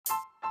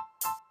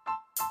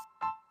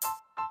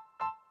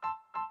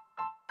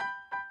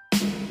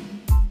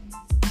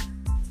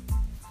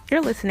You're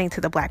listening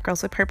to the Black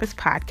Girls with Purpose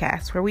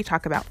podcast, where we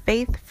talk about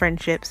faith,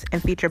 friendships,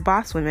 and feature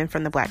boss women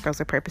from the Black Girls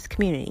with Purpose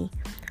community.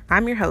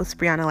 I'm your host,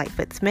 Brianna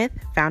Lightfoot Smith,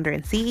 founder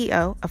and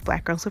CEO of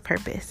Black Girls with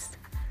Purpose.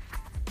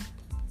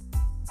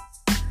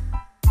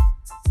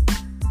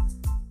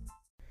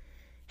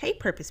 Hey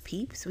Purpose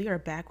Peeps, we are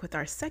back with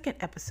our second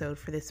episode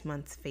for this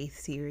month's faith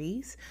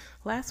series.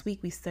 Last week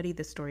we studied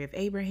the story of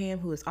Abraham,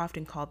 who is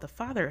often called the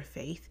father of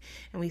faith,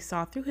 and we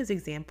saw through his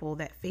example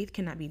that faith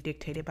cannot be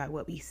dictated by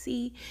what we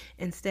see.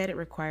 Instead, it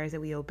requires that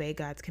we obey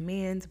God's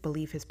commands,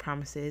 believe his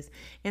promises,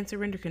 and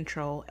surrender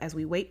control as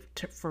we wait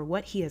for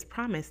what he has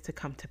promised to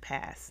come to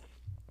pass.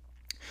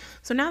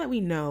 So now that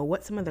we know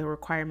what some of the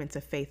requirements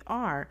of faith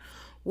are,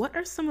 what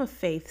are some of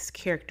faith's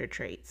character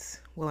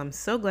traits? Well, I'm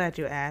so glad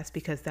you asked,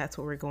 because that's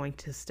what we're going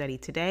to study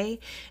today.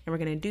 And we're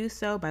going to do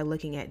so by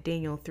looking at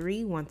Daniel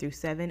 3, 1 through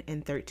 7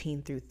 and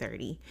 13 through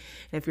 30.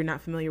 And if you're not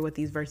familiar with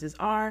these verses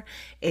are,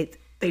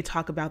 they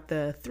talk about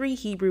the 3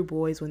 Hebrew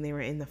boys when they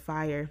were in the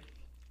fire.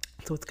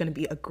 So it's going to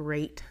be a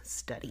great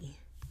study.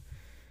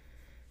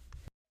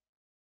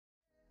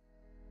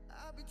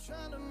 I'll be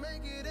trying to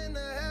make it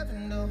into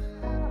heaven, though.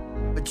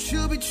 But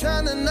you be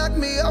trying to knock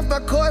me off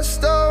my course,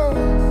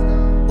 stone.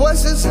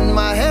 Voices in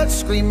my head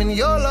screaming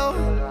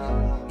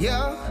YOLO,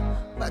 yeah,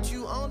 but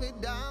you only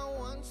die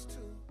once too.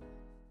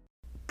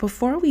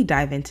 Before we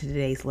dive into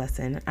today's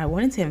lesson, I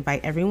wanted to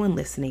invite everyone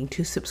listening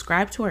to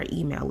subscribe to our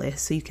email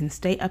list so you can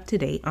stay up to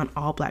date on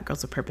all Black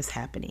Girls with Purpose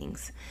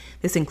happenings.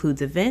 This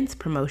includes events,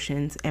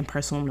 promotions, and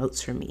personal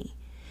notes from me.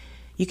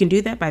 You can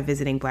do that by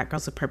visiting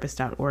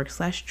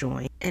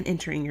blackgirlswithpurpose.org/join and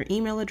entering your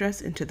email address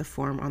into the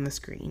form on the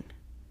screen.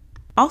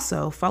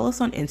 Also, follow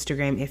us on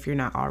Instagram if you're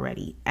not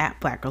already, at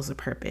Black Girls with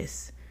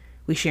Purpose.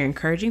 We share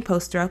encouraging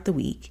posts throughout the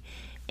week,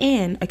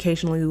 and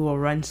occasionally we will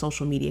run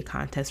social media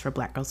contests for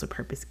Black Girls with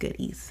Purpose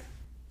goodies.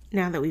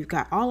 Now that we've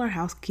got all our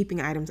housekeeping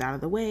items out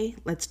of the way,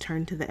 let's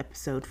turn to the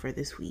episode for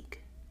this week.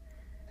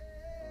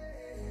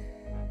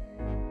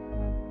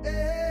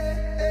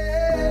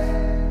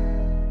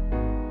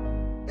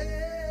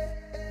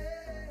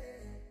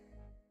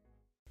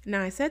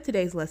 Now, I said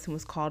today's lesson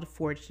was called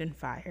Forged in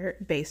Fire,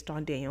 based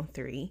on Daniel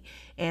 3,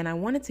 and I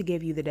wanted to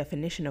give you the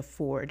definition of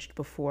forged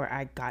before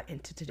I got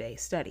into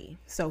today's study.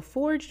 So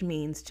forged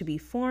means to be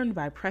formed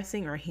by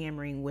pressing or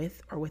hammering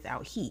with or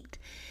without heat,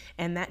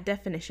 and that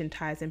definition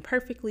ties in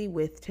perfectly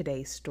with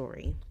today's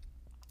story.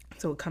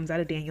 So it comes out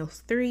of Daniel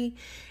 3,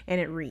 and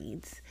it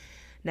reads,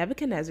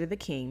 Nebuchadnezzar the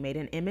king made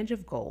an image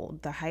of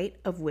gold, the height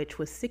of which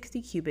was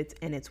 60 cubits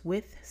and its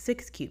width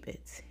 6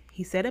 cubits.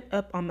 He set it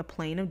up on the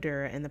plain of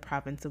Dura in the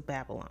province of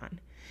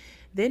Babylon.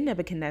 Then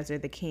Nebuchadnezzar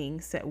the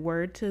king sent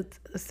word to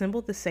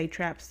assemble the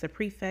satraps, the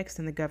prefects,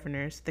 and the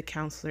governors, the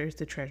counselors,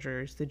 the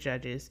treasurers, the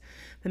judges,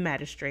 the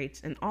magistrates,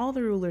 and all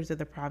the rulers of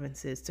the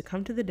provinces to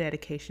come to the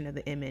dedication of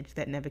the image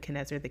that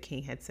Nebuchadnezzar the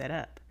king had set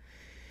up.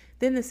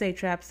 Then the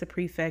satraps, the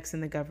prefects,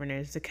 and the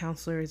governors, the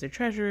counselors, the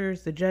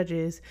treasurers, the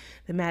judges,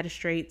 the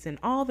magistrates, and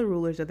all the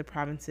rulers of the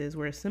provinces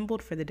were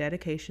assembled for the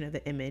dedication of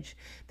the image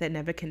that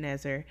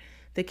Nebuchadnezzar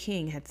the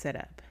king had set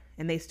up.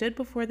 And they stood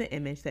before the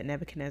image that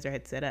Nebuchadnezzar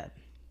had set up.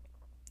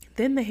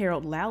 Then the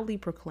herald loudly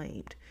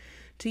proclaimed,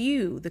 To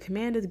you the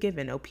command is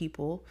given, O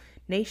people,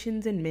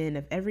 nations and men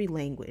of every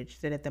language,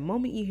 that at the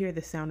moment you hear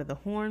the sound of the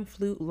horn,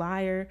 flute,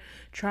 lyre,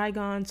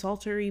 trigon,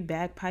 psaltery,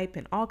 bagpipe,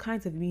 and all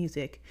kinds of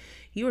music,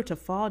 you are to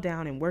fall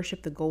down and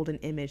worship the golden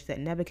image that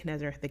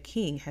Nebuchadnezzar the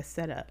king has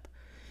set up.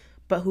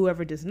 But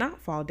whoever does not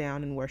fall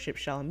down and worship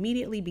shall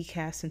immediately be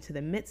cast into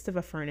the midst of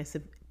a furnace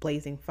of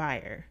blazing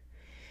fire.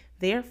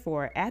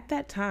 Therefore, at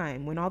that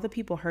time, when all the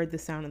people heard the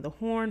sound of the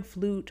horn,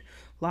 flute,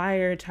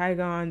 lyre,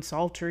 trigon,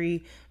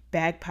 psaltery,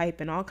 bagpipe,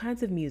 and all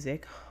kinds of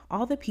music,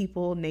 all the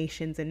people,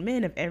 nations, and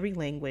men of every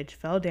language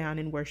fell down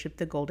and worshipped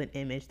the golden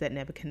image that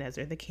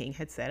Nebuchadnezzar the king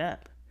had set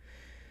up.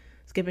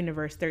 Skipping to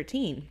verse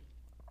 13.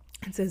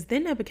 It says,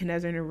 Then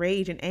Nebuchadnezzar, in a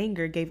rage and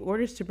anger, gave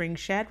orders to bring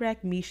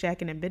Shadrach,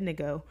 Meshach, and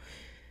Abednego,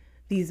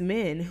 these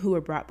men who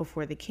were brought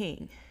before the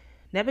king.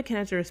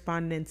 Nebuchadnezzar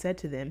responded and said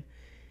to them,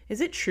 Is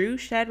it true,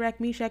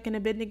 Shadrach, Meshach, and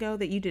Abednego,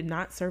 that you did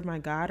not serve my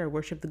God or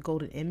worship the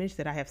golden image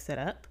that I have set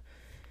up?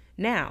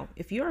 Now,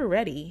 if you are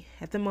ready,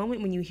 at the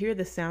moment when you hear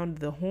the sound of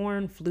the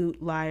horn,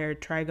 flute, lyre,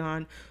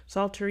 trigon,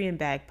 psaltery, and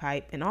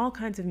bagpipe, and all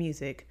kinds of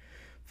music,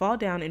 fall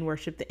down and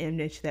worship the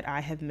image that I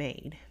have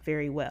made.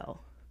 Very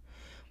well.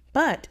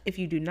 But if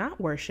you do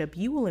not worship,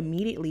 you will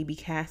immediately be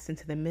cast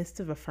into the midst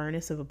of a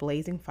furnace of a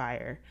blazing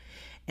fire.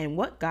 And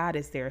what God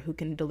is there who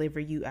can deliver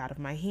you out of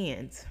my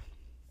hands?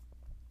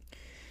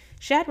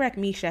 Shadrach,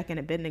 Meshach, and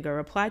Abednego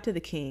replied to the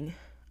king,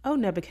 O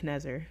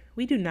Nebuchadnezzar,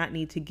 we do not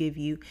need to give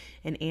you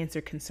an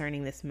answer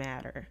concerning this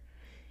matter.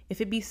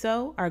 If it be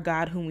so, our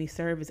God whom we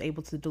serve is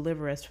able to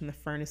deliver us from the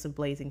furnace of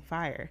blazing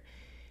fire,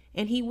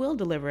 and he will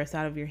deliver us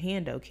out of your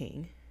hand, O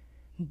king.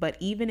 But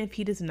even if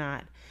he does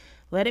not,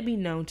 let it be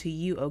known to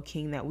you, O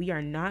king, that we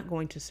are not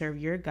going to serve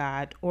your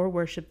God or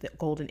worship the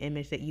golden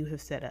image that you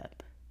have set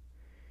up.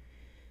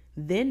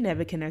 Then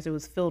Nebuchadnezzar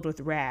was filled with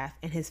wrath,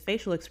 and his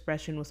facial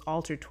expression was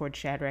altered toward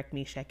Shadrach,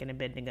 Meshach, and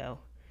Abednego.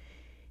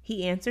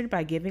 He answered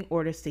by giving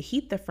orders to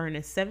heat the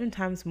furnace 7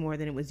 times more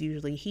than it was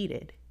usually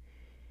heated.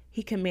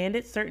 He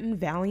commanded certain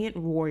valiant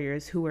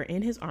warriors who were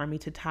in his army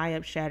to tie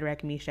up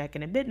Shadrach, Meshach,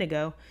 and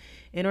Abednego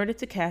in order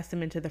to cast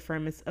them into the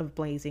furnace of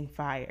blazing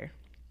fire.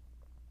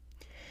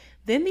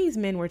 Then these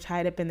men were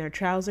tied up in their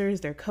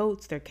trousers, their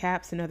coats, their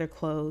caps, and other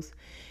clothes,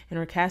 and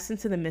were cast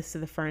into the midst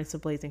of the furnace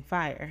of blazing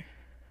fire.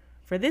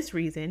 For this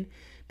reason,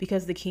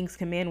 because the king's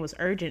command was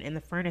urgent and the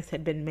furnace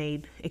had been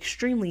made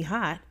extremely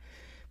hot,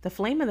 the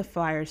flame of the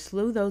fire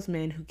slew those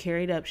men who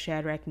carried up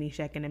Shadrach,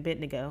 Meshach, and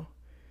Abednego.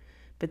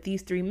 But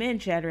these 3 men,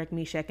 Shadrach,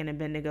 Meshach, and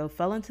Abednego,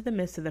 fell into the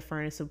midst of the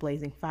furnace of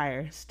blazing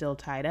fire, still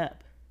tied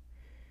up.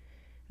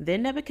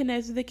 Then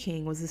Nebuchadnezzar the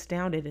king was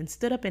astounded and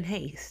stood up in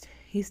haste.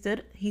 He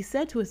said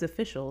to his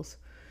officials,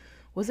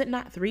 "Was it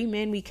not 3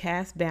 men we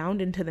cast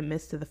bound into the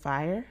midst of the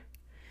fire?"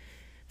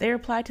 They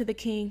replied to the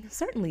king,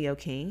 "Certainly, O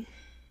king."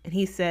 And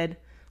he said,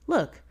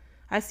 "Look,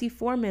 I see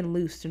 4 men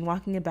loosed and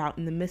walking about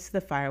in the midst of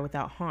the fire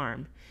without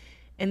harm,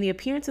 and the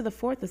appearance of the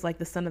 4th is like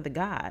the son of the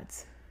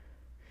gods."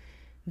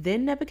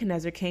 Then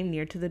Nebuchadnezzar came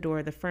near to the door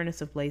of the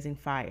furnace of blazing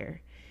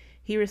fire.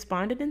 He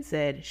responded and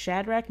said,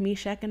 "Shadrach,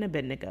 Meshach, and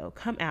Abednego,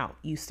 come out,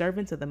 you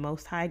servants of the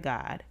Most High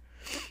God."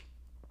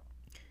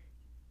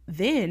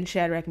 Then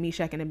Shadrach,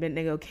 Meshach, and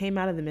Abednego came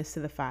out of the midst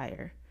of the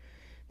fire.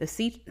 The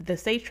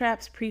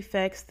satraps,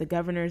 prefects, the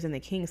governors, and the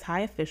king's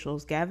high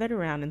officials gathered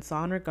around and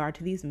saw in regard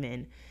to these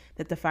men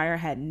that the fire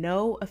had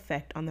no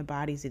effect on the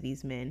bodies of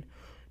these men,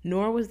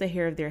 nor was the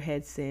hair of their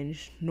heads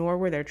singed, nor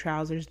were their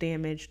trousers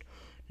damaged,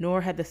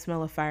 nor had the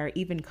smell of fire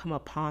even come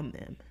upon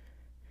them.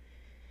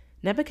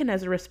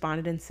 Nebuchadnezzar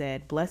responded and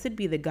said, "Blessed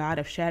be the God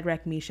of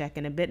Shadrach, Meshach,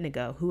 and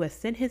Abednego, who has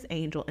sent his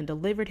angel and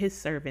delivered his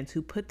servants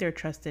who put their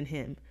trust in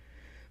him,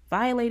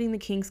 violating the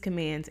king's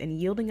commands and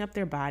yielding up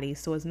their bodies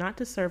so as not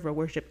to serve or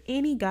worship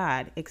any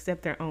god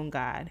except their own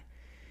God.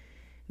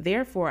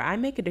 Therefore, I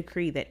make a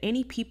decree that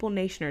any people,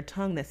 nation, or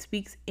tongue that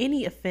speaks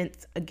any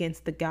offense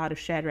against the God of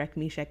Shadrach,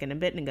 Meshach, and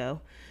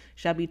Abednego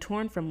shall be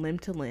torn from limb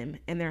to limb,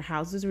 and their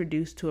houses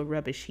reduced to a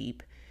rubbish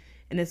heap,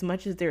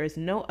 inasmuch as there is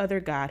no other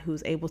God who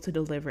is able to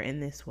deliver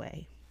in this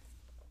way."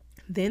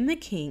 Then the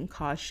king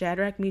caused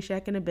Shadrach,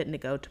 Meshach, and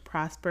Abednego to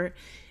prosper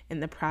in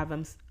the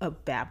province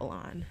of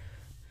Babylon.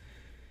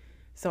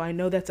 So I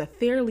know that's a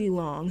fairly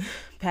long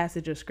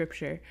passage of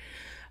scripture,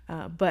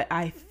 but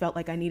I felt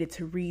like I needed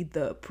to read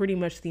pretty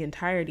much the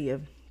entirety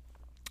of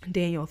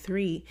Daniel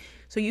 3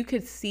 so you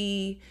could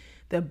see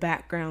the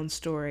background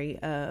story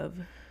of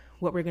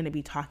what we're going to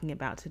be talking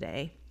about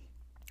today,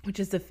 which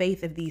is the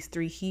faith of these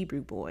 3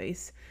 Hebrew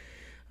boys.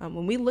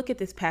 When we look at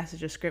this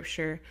passage of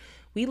scripture,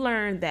 we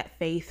learn that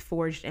faith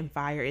forged in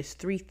fire is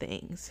 3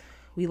 things.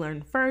 We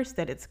learn first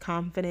that it's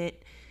confident.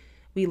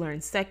 We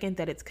learn second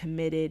that it's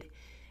committed.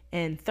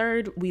 And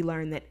third, we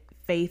learn that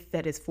faith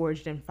that is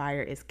forged in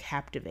fire is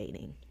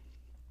captivating.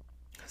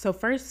 So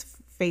first,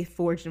 faith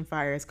forged in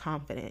fire is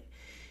confident.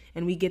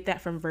 And we get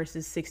that from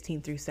verses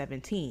 16 through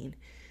 17.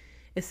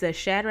 It says,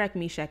 Shadrach,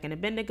 Meshach, and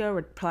Abednego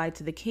replied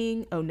to the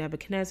king, "O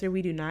Nebuchadnezzar,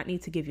 we do not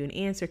need to give you an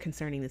answer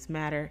concerning this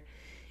matter.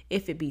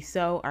 If it be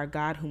so, our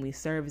God whom we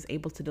serve is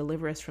able to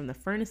deliver us from the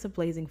furnace of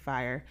blazing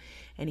fire,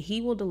 and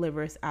he will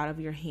deliver us out of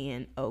your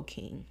hand, O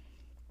king."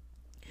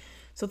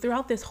 So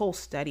throughout this whole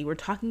study, we're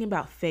talking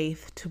about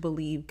faith to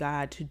believe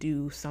God to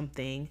do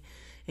something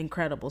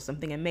incredible,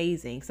 something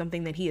amazing,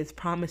 something that he has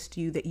promised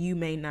you that you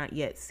may not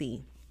yet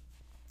see.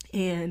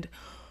 And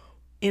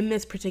in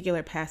this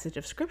particular passage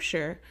of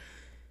scripture,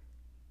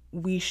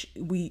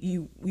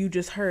 you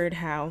just heard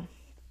how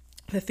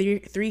the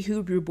three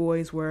Hebrew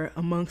boys were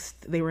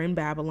in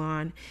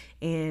Babylon,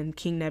 and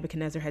King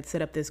Nebuchadnezzar had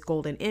set up this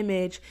golden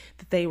image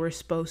that they were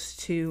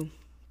supposed to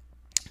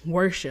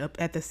worship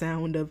at the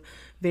sound of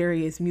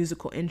various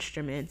musical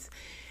instruments.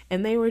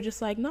 And they were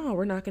just like, no,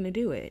 we're not going to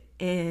do it.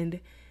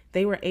 And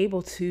they were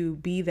able to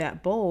be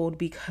that bold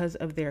because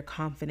of their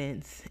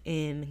confidence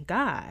in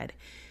God.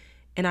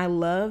 And I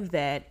love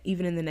that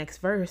even in the next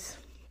verse,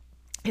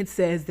 it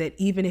says that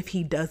even if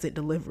he doesn't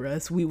deliver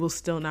us, we will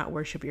still not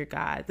worship your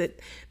God.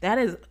 That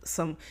is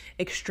some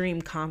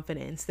extreme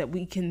confidence that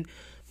we can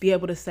be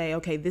able to say,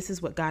 okay, this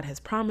is what God has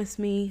promised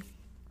me.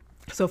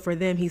 So for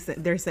them,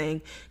 they're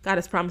saying God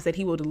has promised that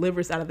he will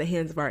deliver us out of the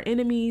hands of our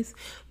enemies.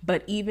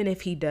 But even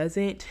if he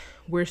doesn't,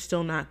 we're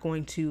still not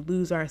going to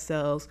lose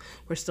ourselves.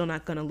 We're still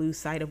not going to lose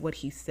sight of what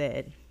he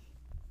said.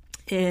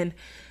 And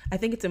I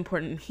think it's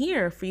important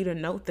here for you to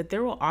note that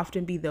there will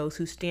often be those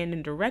who stand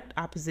in direct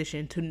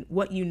opposition to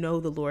what you know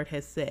the Lord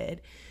has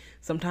said.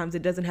 Sometimes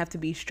it doesn't have to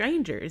be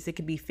strangers. It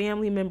could be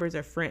family members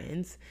or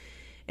friends,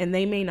 and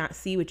they may not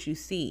see what you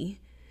see.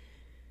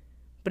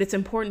 But it's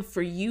important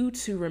for you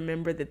to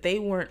remember that they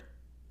weren't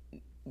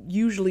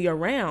usually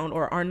around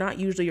or are not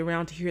usually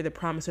around to hear the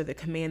promise or the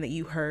command that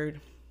you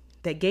heard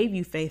that gave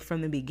you faith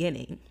from the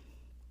beginning.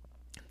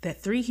 That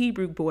 3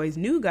 Hebrew boys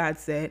knew God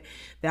said,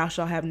 "Thou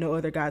shalt have no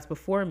other gods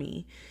before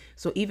me."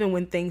 So even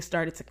when things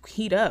started to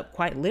heat up,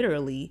 quite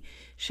literally,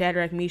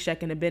 Shadrach,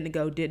 Meshach, and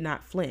Abednego did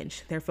not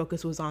flinch. Their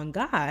focus was on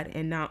God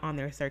and not on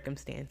their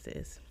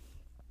circumstances.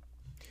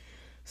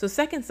 So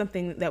second,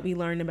 something that we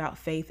learned about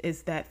faith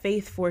is that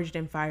faith forged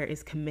in fire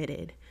is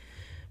committed.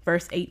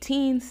 Verse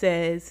 18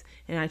 says,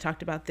 and I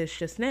talked about this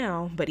just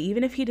now, but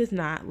even if he does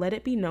not, let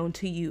it be known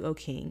to you, O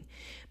king,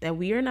 that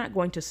we are not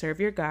going to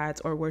serve your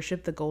gods or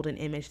worship the golden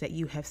image that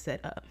you have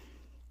set up.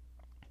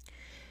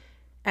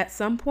 At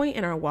some point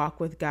in our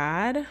walk with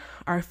God,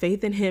 our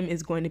faith in him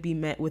is going to be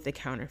met with a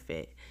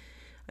counterfeit.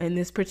 In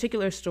this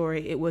particular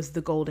story, it was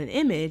the golden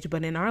image,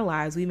 but in our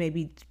lives, we may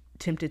be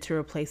tempted to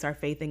replace our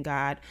faith in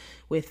God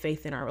with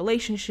faith in our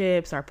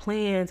relationships, our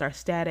plans, our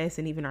status,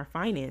 and even our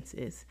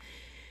finances.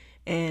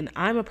 And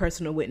I'm a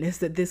personal witness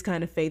that this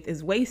kind of faith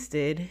is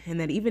wasted, and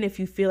that even if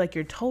you feel like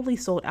you're totally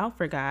sold out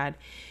for God,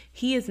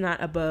 he is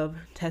not above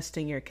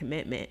testing your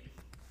commitment.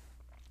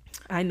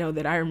 I know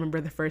that I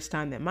remember the first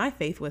time that my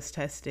faith was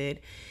tested.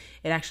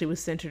 It actually was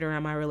centered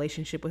around my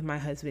relationship with my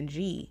husband,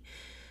 G.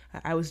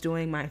 I was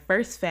doing my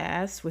first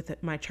fast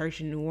with my church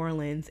in New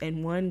Orleans,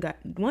 and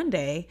one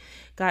day,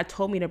 God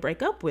told me to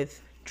break up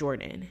with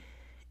Jordan.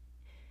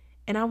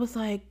 And I was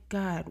like,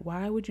 God,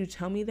 why would you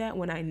tell me that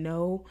when I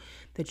know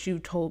that you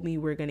told me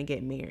we're going to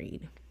get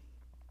married?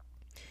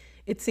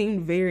 It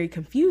seemed very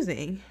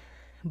confusing,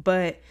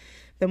 but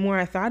the more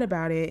I thought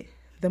about it,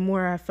 the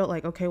more I felt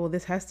like, okay, well,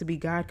 this has to be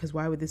God, because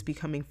why would this be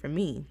coming from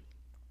me?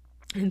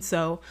 And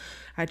so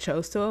I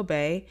chose to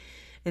obey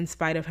in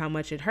spite of how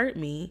much it hurt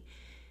me.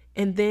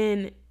 And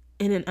then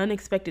in an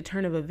unexpected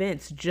turn of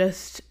events,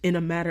 just in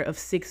a matter of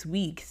 6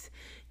 weeks,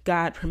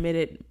 God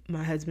permitted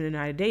my husband and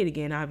I to date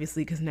again,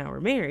 obviously, because now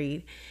we're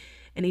married.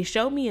 And he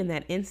showed me in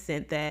that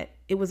instant that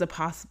it was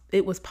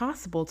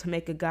possible to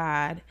make a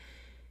God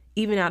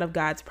even out of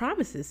God's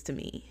promises to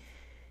me.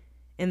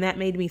 And that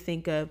made me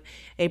think of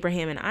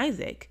Abraham and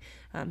Isaac.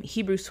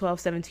 Hebrews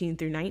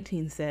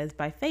 12:17-19 says,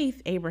 by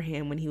faith,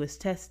 Abraham, when he was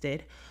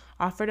tested,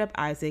 offered up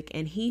Isaac,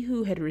 and he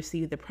who had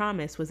received the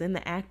promise was in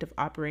the act of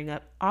offering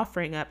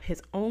up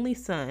his only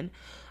son,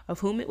 of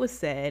whom it was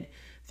said,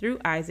 through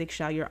Isaac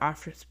shall your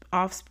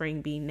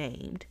offspring be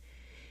named.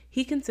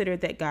 He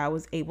considered that God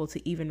was able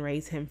to even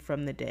raise him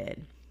from the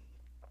dead.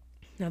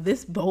 Now,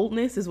 this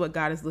boldness is what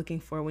God is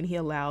looking for when he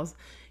allows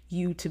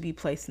you to be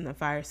placed in the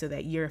fire so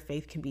that your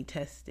faith can be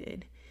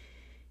tested.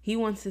 He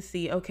wants to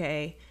see,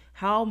 okay,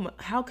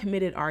 how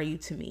committed are you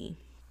to me?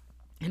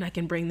 And I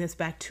can bring this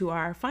back to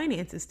our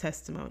finances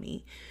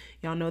testimony.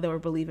 Y'all know that we're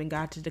believing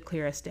God to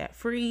declare us debt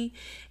free.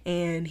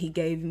 And he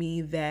gave me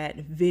that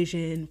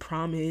vision,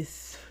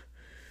 promise,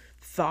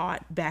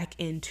 thought back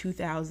in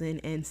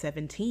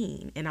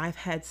 2017. And I've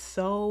had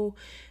so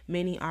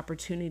many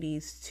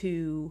opportunities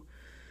to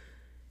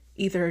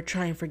either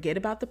try and forget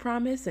about the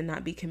promise and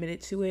not be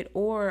committed to it,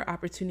 or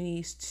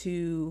opportunities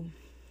to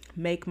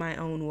make my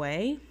own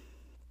way.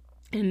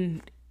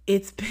 And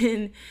it's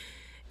been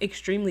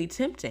extremely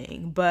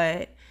tempting,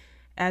 but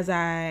as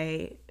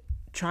I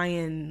try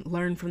and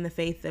learn from the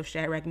faith of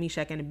Shadrach,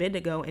 Meshach, and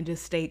Abednego and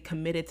just stay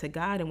committed to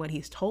God and what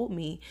he's told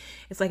me,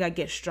 it's like I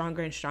get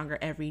stronger and stronger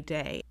every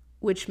day,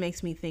 which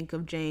makes me think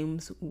of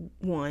James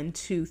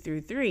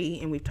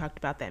 1:2-3. And we've talked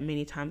about that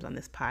many times on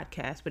this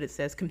podcast, but it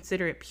says,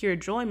 consider it pure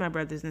joy, my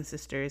brothers and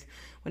sisters,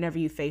 whenever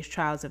you face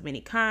trials of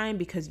any kind,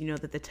 because you know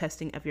that the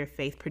testing of your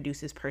faith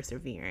produces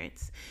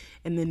perseverance.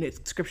 And then the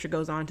scripture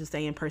goes on to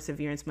say, and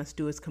perseverance must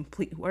do its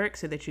complete work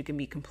so that you can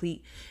be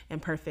complete and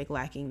perfect,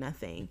 lacking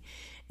nothing.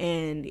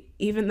 And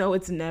even though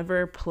it's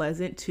never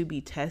pleasant to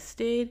be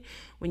tested,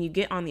 when you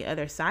get on the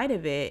other side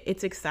of it,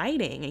 it's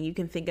exciting. And you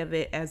can think of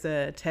it as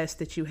a test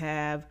that you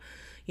have,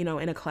 in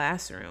a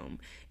classroom.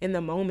 In the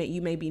moment,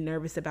 you may be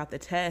nervous about the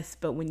test,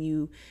 but when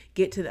you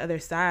get to the other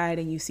side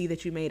and you see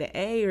that you made an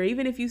A, or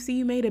even if you see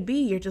you made a B,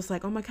 you're just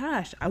like, oh my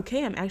gosh,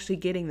 okay, I'm actually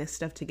getting this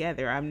stuff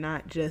together. I'm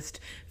not just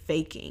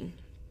faking.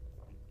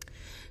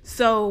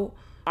 So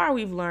far,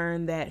 we've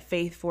learned that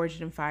faith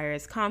forged in fire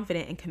is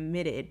confident and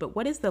committed, but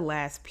what is the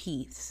last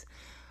piece?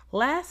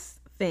 Last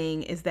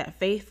thing is that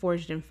faith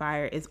forged in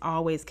fire is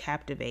always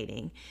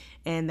captivating.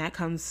 And that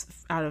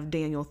comes out of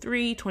Daniel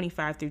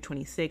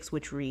 3:25-26,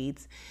 which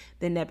reads,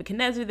 Then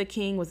Nebuchadnezzar the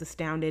king was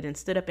astounded and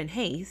stood up in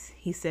haste.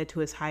 He said to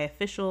his high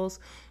officials,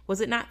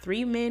 Was it not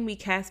 3 men we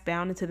cast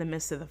bound into the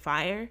midst of the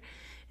fire?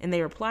 And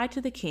they replied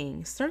to the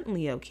king,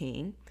 Certainly, O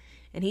king.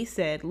 And he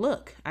said,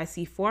 Look, I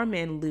see 4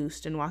 men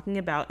loosed and walking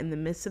about in the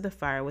midst of the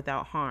fire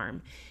without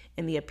harm,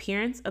 and the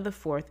appearance of the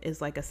 4th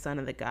is like a son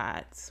of the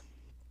gods.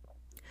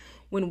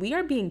 When we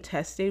are being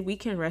tested, we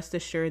can rest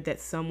assured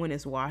that someone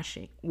is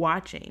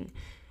watching,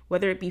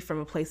 whether it be from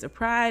a place of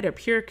pride or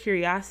pure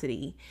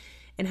curiosity,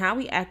 and how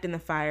we act in the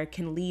fire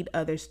can lead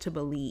others to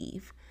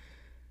believe.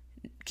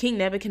 King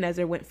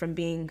Nebuchadnezzar went from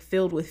being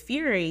filled with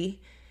fury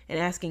and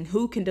asking,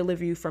 who can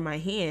deliver you from my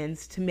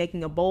hands, to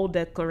making a bold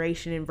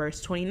declaration in verse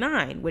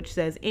 29, which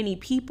says, any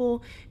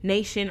people,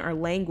 nation, or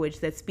language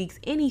that speaks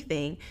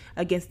anything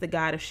against the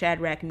God of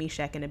Shadrach,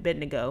 Meshach, and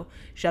Abednego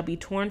shall be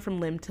torn from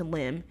limb to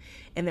limb,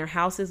 and their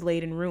houses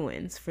laid in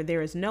ruins, for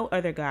there is no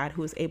other God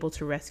who is able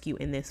to rescue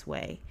in this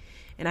way.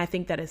 And I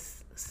think that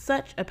is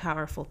such a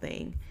powerful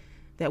thing,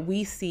 that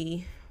we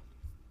see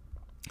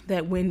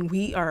that when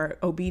we are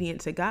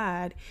obedient to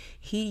God,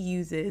 he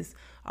uses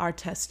our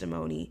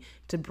testimony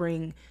to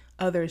bring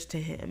others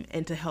to him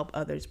and to help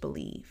others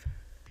believe.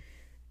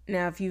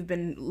 Now, if you've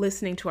been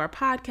listening to our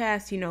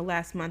podcast,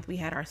 last month we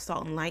had our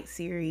Salt and Light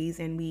series,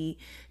 and we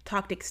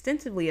talked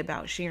extensively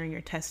about sharing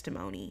your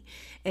testimony.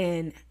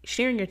 And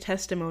sharing your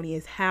testimony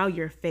is how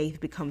your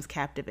faith becomes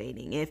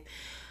captivating. If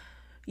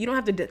you don't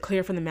have to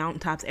declare from the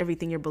mountaintops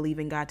everything you're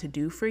believing God to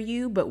do for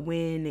you, but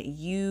when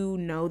you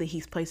know that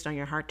he's placed on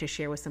your heart to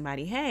share with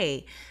somebody,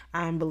 hey,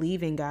 I'm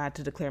believing God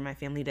to declare my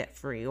family debt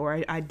free,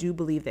 or I do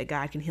believe that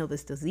God can heal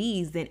this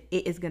disease, then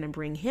it is going to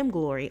bring him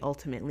glory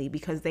ultimately,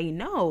 because they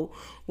know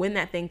when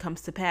that thing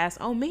comes to pass,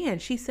 oh man,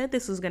 she said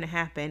this was going to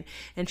happen,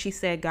 and she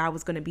said God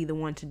was going to be the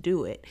one to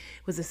do it.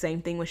 It was the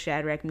same thing with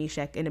Shadrach,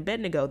 Meshach, and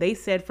Abednego. They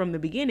said from the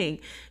beginning,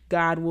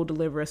 God will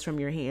deliver us from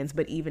your hands,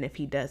 but even if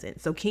he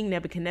doesn't. So King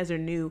Nebuchadnezzar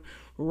knew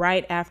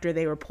right after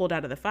they were pulled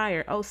out of the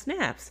fire, oh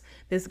snaps,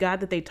 this God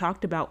that they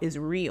talked about is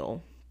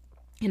real.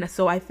 And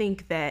so I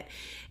think that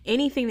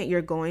anything that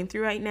you're going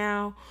through right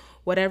now,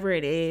 whatever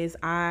it is,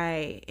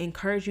 I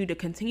encourage you to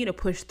continue to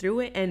push through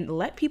it and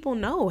let people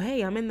know,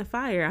 hey, I'm in the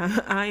fire.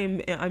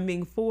 I'm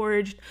being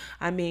forged.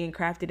 I'm being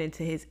crafted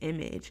into his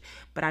image.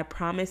 But I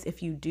promise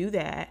if you do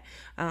that,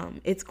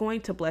 it's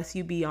going to bless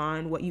you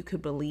beyond what you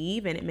could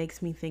believe. And it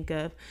makes me think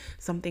of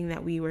something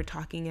that we were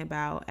talking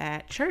about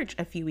at church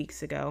a few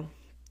weeks ago.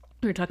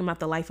 We were talking about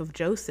the life of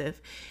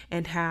Joseph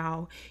and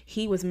how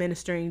he was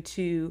ministering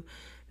to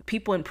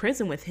people in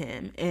prison with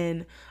him.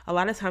 And a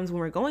lot of times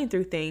when we're going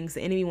through things,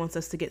 the enemy wants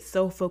us to get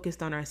so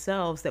focused on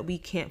ourselves that we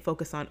can't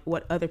focus on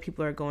what other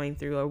people are going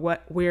through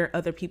or where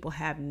other people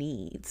have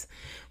needs.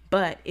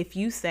 But if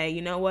you say,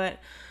 you know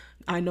what,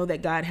 I know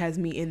that God has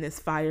me in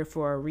this fire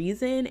for a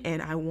reason,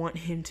 and I want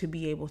him to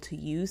be able to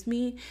use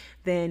me,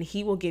 then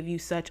he will give you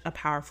such a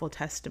powerful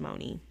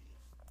testimony.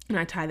 And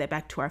I tie that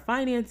back to our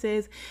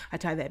finances. I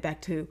tie that back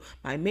to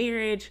my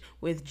marriage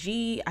with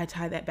G. I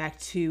tie that back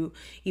to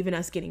even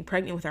us getting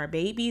pregnant with our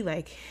baby.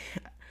 Like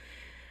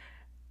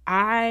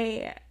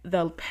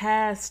the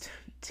past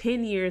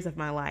 10 years of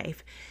my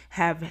life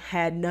have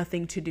had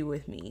nothing to do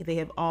with me. They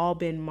have all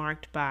been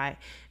marked by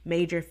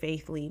major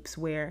faith leaps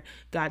where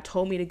God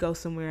told me to go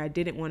somewhere I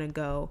didn't want to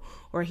go,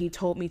 or he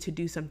told me to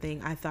do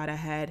something I thought I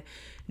had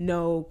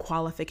no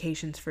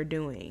qualifications for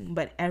doing.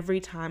 But every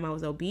time I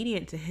was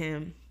obedient to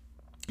him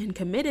and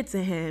committed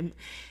to him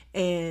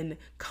and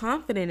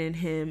confident in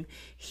him,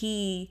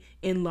 he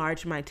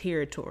enlarged my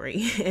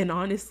territory. And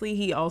honestly,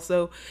 he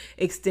also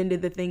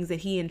extended the things that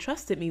he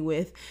entrusted me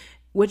with,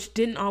 which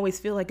didn't always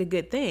feel like a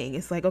good thing.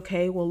 It's like,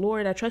 okay, well,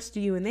 Lord, I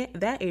trusted you in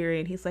that area.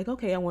 And he's like,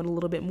 okay, I want a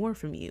little bit more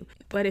from you.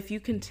 But if you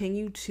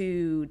continue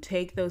to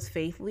take those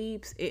faith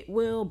leaps, it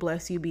will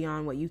bless you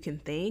beyond what you can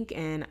think.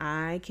 And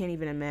I can't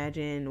even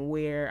imagine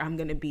where I'm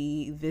going to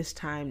be this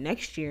time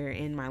next year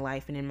in my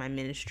life and in my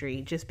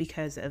ministry, just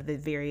because of the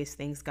various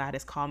things God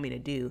has called me to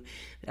do.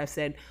 I've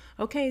said,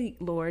 okay,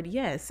 Lord,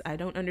 yes, I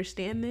don't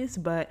understand this,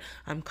 but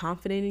I'm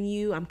confident in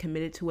you. I'm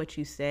committed to what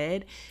you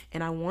said.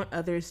 And I want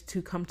others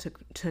to come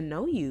to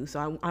know you.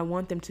 So I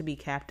want them to be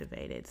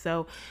captivated.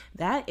 So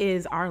that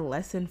is our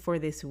lesson for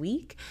this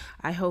week.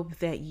 I hope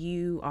that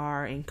you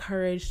are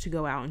encouraged to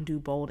go out and do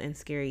bold and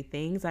scary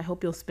things. I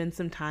hope you'll spend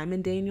some time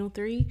in Daniel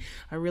 3,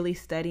 really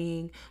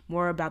studying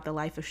more about the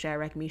life of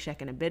Shadrach,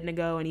 Meshach, and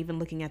Abednego, and even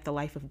looking at the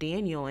life of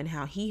Daniel and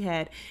how he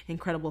had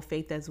incredible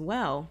faith as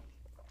well.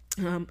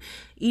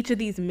 Each of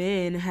these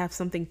men have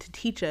something to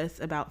teach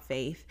us about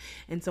faith.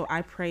 And so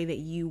I pray that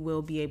you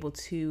will be able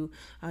to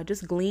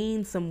just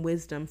glean some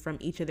wisdom from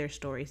each of their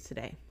stories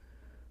today.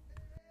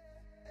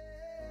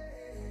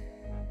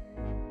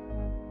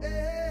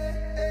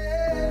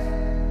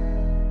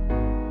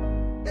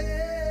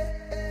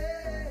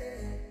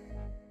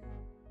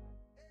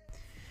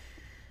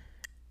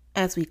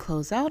 As we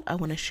close out, I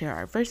want to share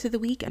our verse of the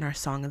week and our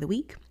song of the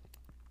week.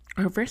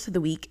 Our verse of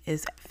the week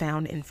is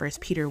found in 1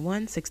 Peter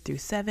 1,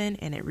 6-7,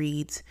 and it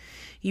reads,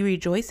 "You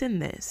rejoice in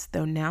this,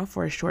 though now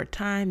for a short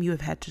time you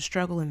have had to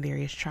struggle in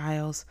various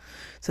trials,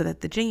 so that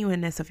the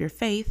genuineness of your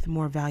faith,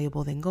 more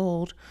valuable than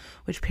gold,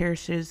 which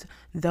perishes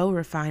though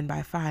refined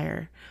by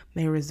fire,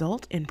 may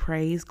result in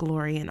praise,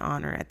 glory, and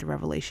honor at the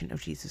revelation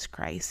of Jesus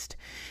Christ."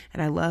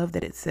 And I love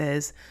that it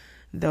says,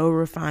 though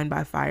refined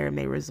by fire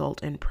may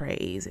result in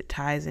praise. It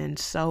ties in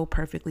so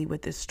perfectly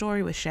with this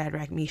story with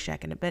Shadrach,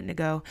 Meshach, and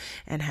Abednego,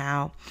 and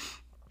how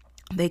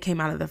they came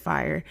out of the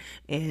fire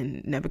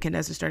and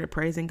Nebuchadnezzar started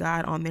praising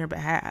God on their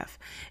behalf.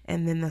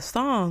 And then the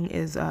song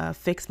is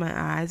Fix My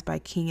Eyes by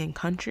King and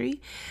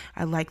Country.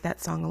 I like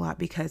that song a lot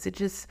because it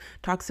just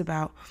talks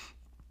about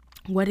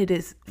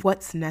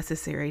what's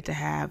necessary to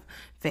have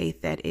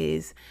faith that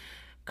is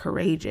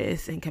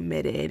courageous and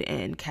committed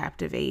and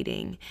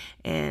captivating.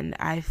 And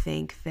I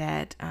think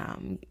that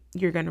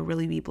you're going to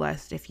really be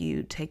blessed if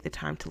you take the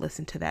time to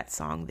listen to that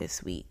song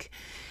this week.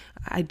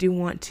 I do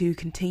want to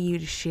continue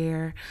to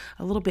share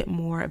a little bit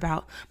more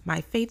about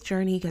my faith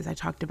journey, because I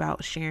talked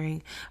about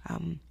sharing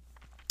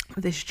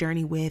this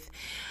journey with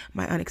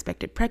my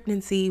unexpected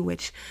pregnancy,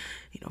 which,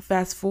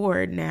 fast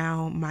forward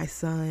now, my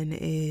son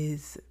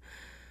is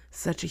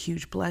such a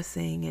huge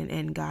blessing,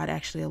 and God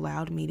actually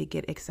allowed me to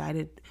get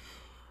excited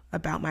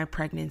about my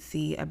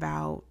pregnancy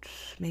about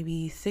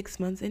maybe 6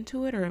 months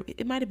into it, or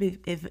it might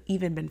have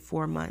even been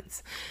 4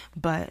 months.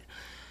 But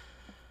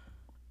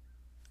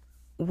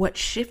what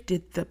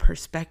shifted the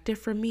perspective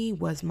for me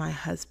was my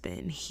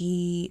husband.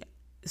 I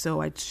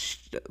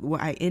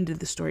ended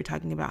the story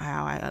talking about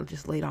how I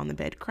just laid on the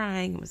bed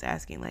crying and was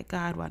asking, like,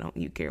 God, why don't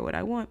you care what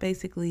I want,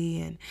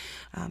 basically? And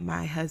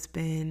my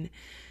husband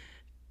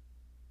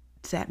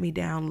sat me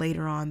down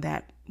later on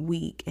that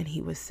week, and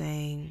he was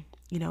saying,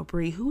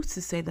 Bree, who's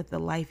to say that the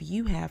life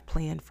you have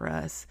planned for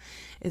us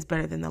is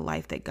better than the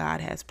life that God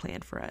has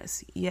planned for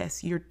us?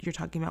 Yes, you're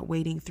talking about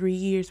waiting 3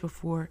 years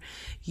before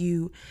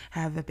you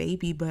have a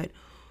baby, but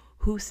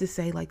who's to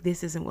say, like,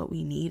 this isn't what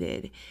we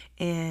needed?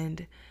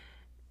 And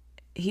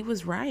he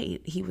was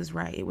right.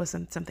 It was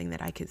something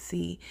that I could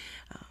see.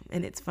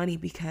 And it's funny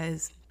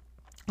because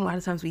a lot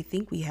of times we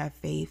think we have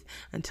faith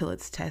until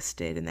it's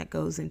tested. And that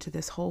goes into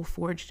this whole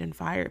forged in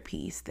fire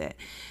piece that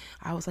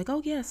I was like,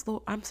 oh yes,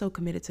 Lord, I'm so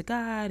committed to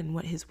God and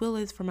what his will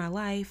is for my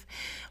life.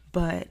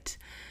 But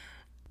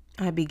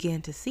I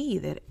began to see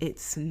that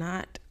it's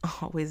not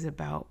always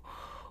about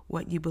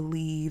what you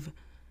believe,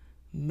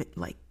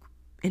 like,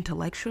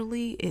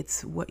 intellectually.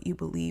 It's what you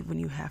believe when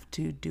you have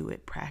to do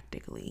it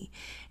practically.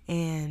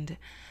 And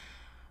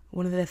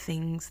one of the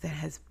things that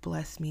has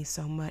blessed me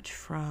so much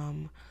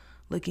from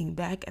looking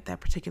back at that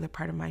particular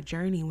part of my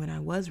journey when I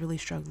was really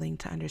struggling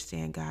to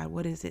understand, God,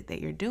 what is it that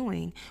you're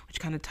doing?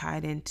 Which kind of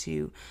tied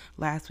into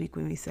last week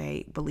when we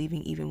say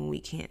believing even when we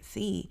can't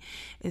see,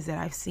 is that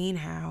I've seen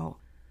how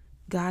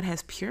God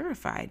has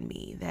purified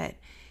me, that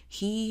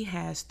he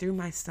has, through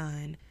my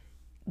son,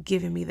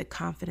 given me the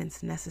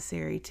confidence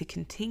necessary to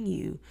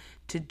continue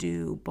to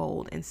do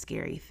bold and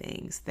scary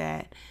things.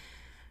 That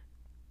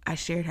I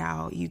shared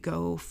how you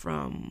go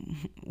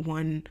from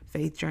one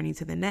faith journey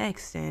to the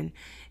next, and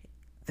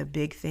the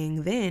big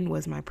thing then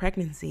was my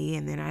pregnancy.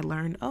 And then I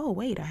learned, oh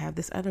wait, I have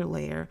this other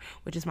layer,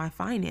 which is my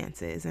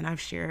finances. And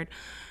I've shared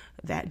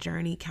that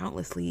journey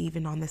countlessly,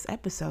 even on this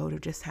episode,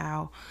 of just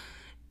how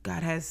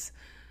God has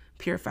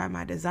purified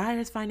my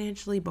desires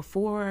financially.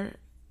 Before,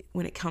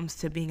 when it comes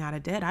to being out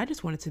of debt, I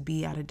just wanted to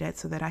be out of debt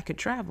so that I could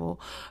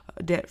travel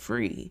debt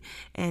free.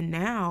 And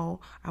now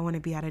I want to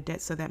be out of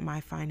debt so that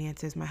my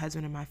finances, my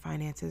husband and my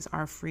finances,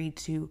 are free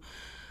to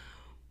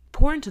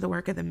pour into the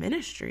work of the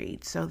ministry,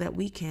 so that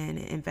we can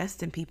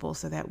invest in people,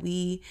 so that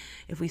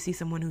if we see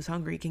someone who's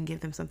hungry, can give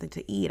them something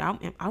to eat.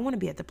 I want to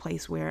be at the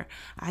place where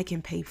I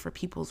can pay for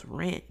people's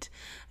rent,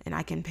 and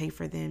I can pay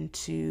for them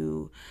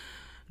to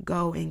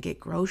go and get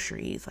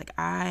groceries.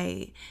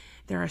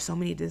 There are so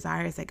many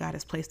desires that God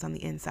has placed on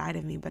the inside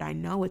of me, but I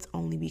know it's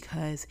only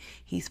because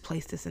he's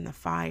placed us in the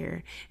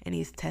fire and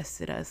he's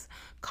tested us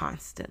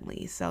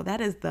constantly. So that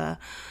is the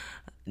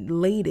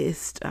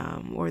latest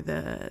or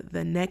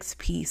the next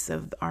piece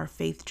of our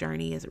faith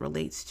journey as it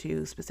relates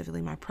to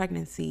specifically my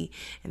pregnancy,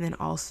 and then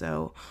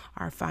also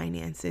our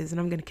finances. And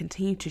I'm going to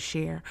continue to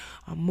share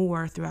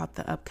more throughout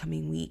the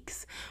upcoming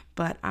weeks.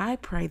 But I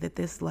pray that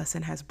this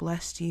lesson has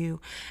blessed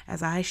you.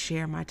 As I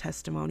share my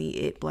testimony,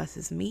 it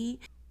blesses me,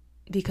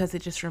 because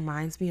it just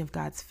reminds me of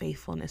God's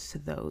faithfulness to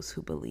those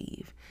who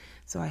believe.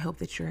 So I hope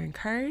that you're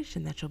encouraged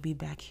and that you'll be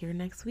back here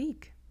next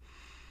week.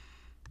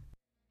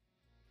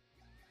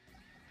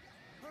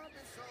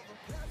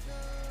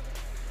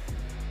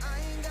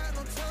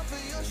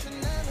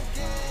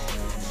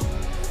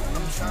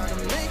 I'm trying to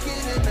make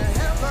it into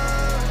heaven.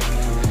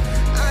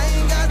 I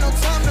ain't got no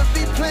time to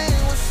be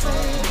playing with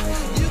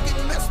sin. You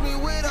can mess me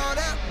with all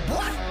that.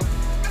 What?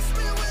 Mess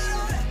me with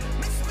all that.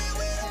 Mess me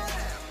with all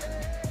that.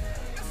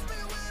 Mess me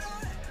with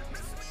all that.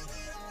 Mess me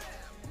with all that.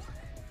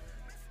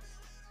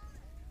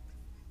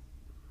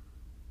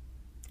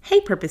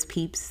 Hey, Purpose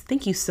Peeps.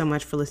 Thank you so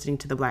much for listening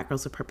to the Black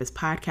Girls of Purpose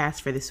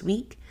podcast for this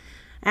week.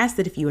 I ask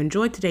that if you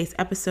enjoyed today's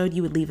episode,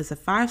 you would leave us a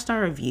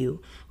 5-star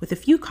review with a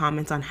few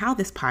comments on how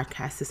this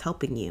podcast is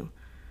helping you.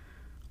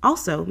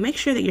 Also, make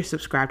sure that you're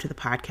subscribed to the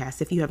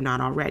podcast if you have not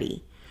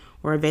already.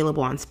 We're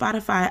available on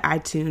Spotify,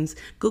 iTunes,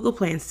 Google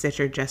Play, and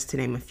Stitcher, just to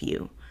name a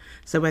few.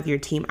 So whether you're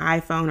Team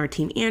iPhone or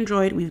Team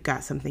Android, we've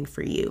got something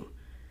for you.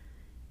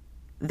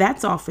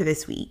 That's all for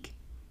this week.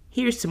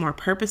 Here's to more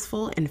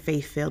purposeful and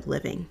faith-filled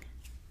living.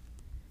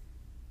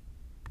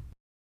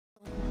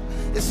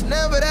 It's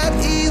never that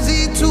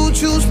easy to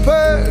choose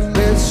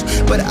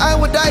purpose, but I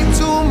would die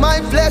to my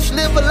flesh,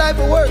 live a life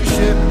of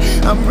worship.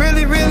 I'm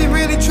really, really,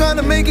 really trying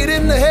to make it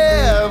into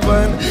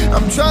heaven.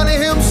 I'm trying to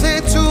hear him say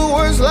 2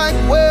 words like,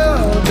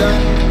 well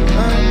done.